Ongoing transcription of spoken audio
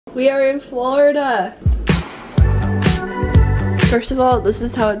We are in Florida. First of all, this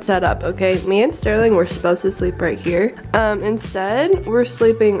is how it's set up, okay? Me and Sterling were supposed to sleep right here. Instead, we're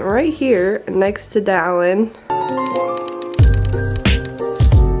sleeping right here next to Dallin.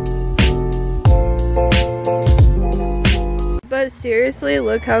 But seriously,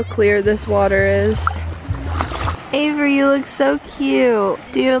 look how clear this water is. Avery, you look so cute.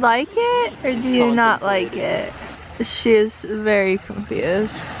 Do you like it or do you not like it? She is very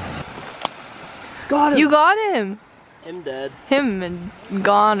confused. Got him. You got him. Him dead. Him and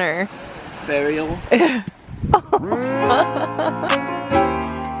goner. Burial.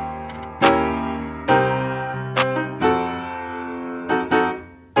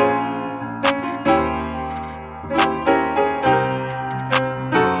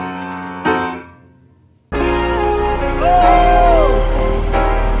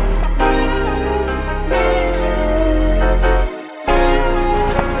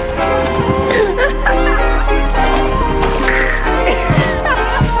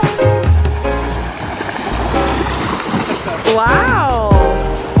 Wow.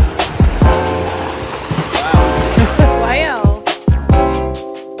 Wow.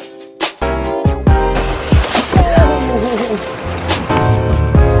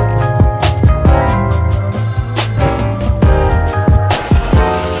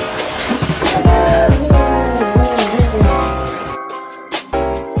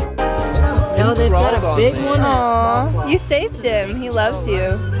 Now they've got a big one. Aww, you saved him. He loves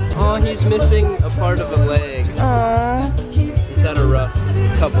you. Oh, he's missing a part of a leg. Aww. He's had a rough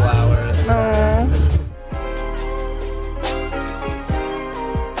couple hours. Aww.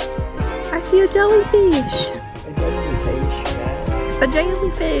 I see a jellyfish. A jellyfish. A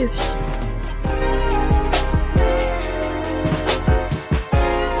jellyfish.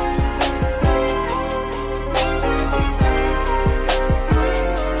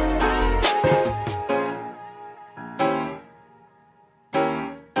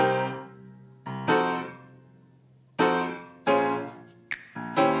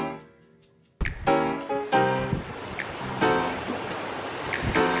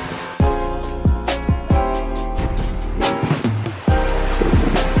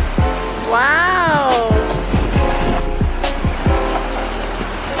 Wow.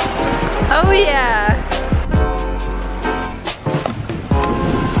 Oh yeah.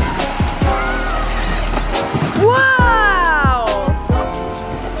 Wow.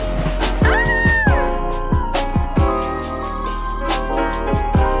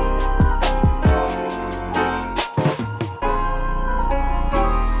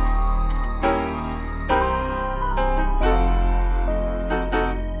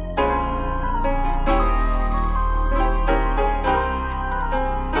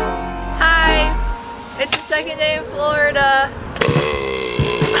 It's the second day in Florida.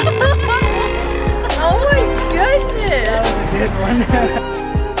 Oh my goodness! That was a good one.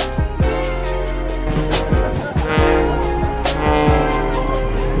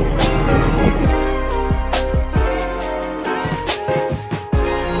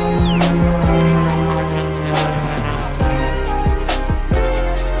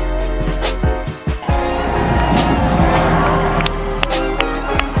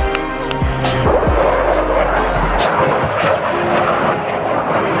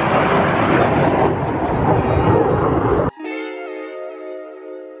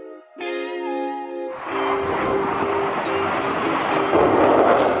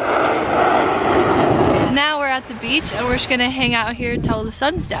 Now we're at the beach and we're just gonna hang out here till the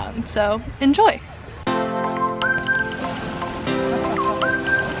sun's down, so enjoy.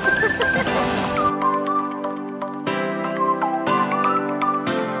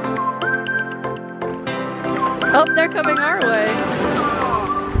 Oh, they're coming our way.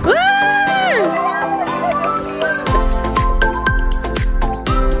 Woo!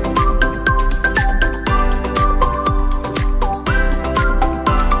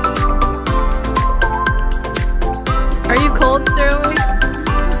 Are you cold, Sterling?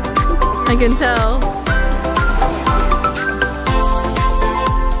 I can tell.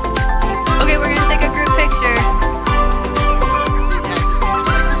 Okay, we're gonna take a group picture.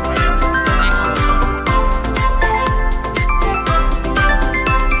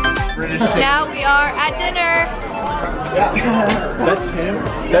 Now we are at dinner. That's him?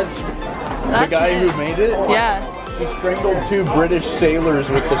 That's the guy him. who made it? Yeah. She strangled 2 British sailors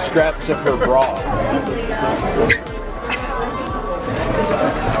with the scraps of her bra.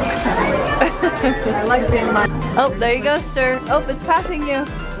 I like being my. Oh, there you go, sir. Oh, it's passing you.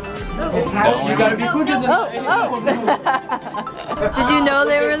 No, you gotta be quicker than that. Oh. Did you know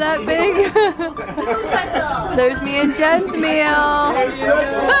they were that big? There's me and Jen's meal.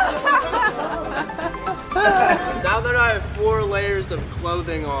 Now that I have 4 layers of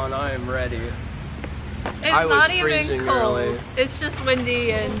clothing on, I am ready. It's I was not even freezing cold. early. It's just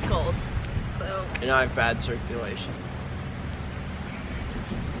windy and cold. So And I have bad circulation.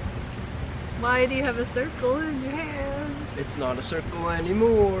 why do you have a circle in your hand? It's not a circle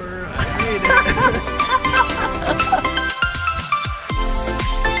anymore. I hate it.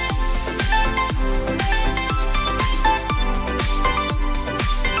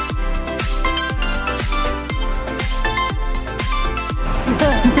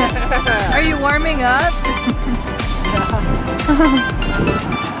 Are you warming up?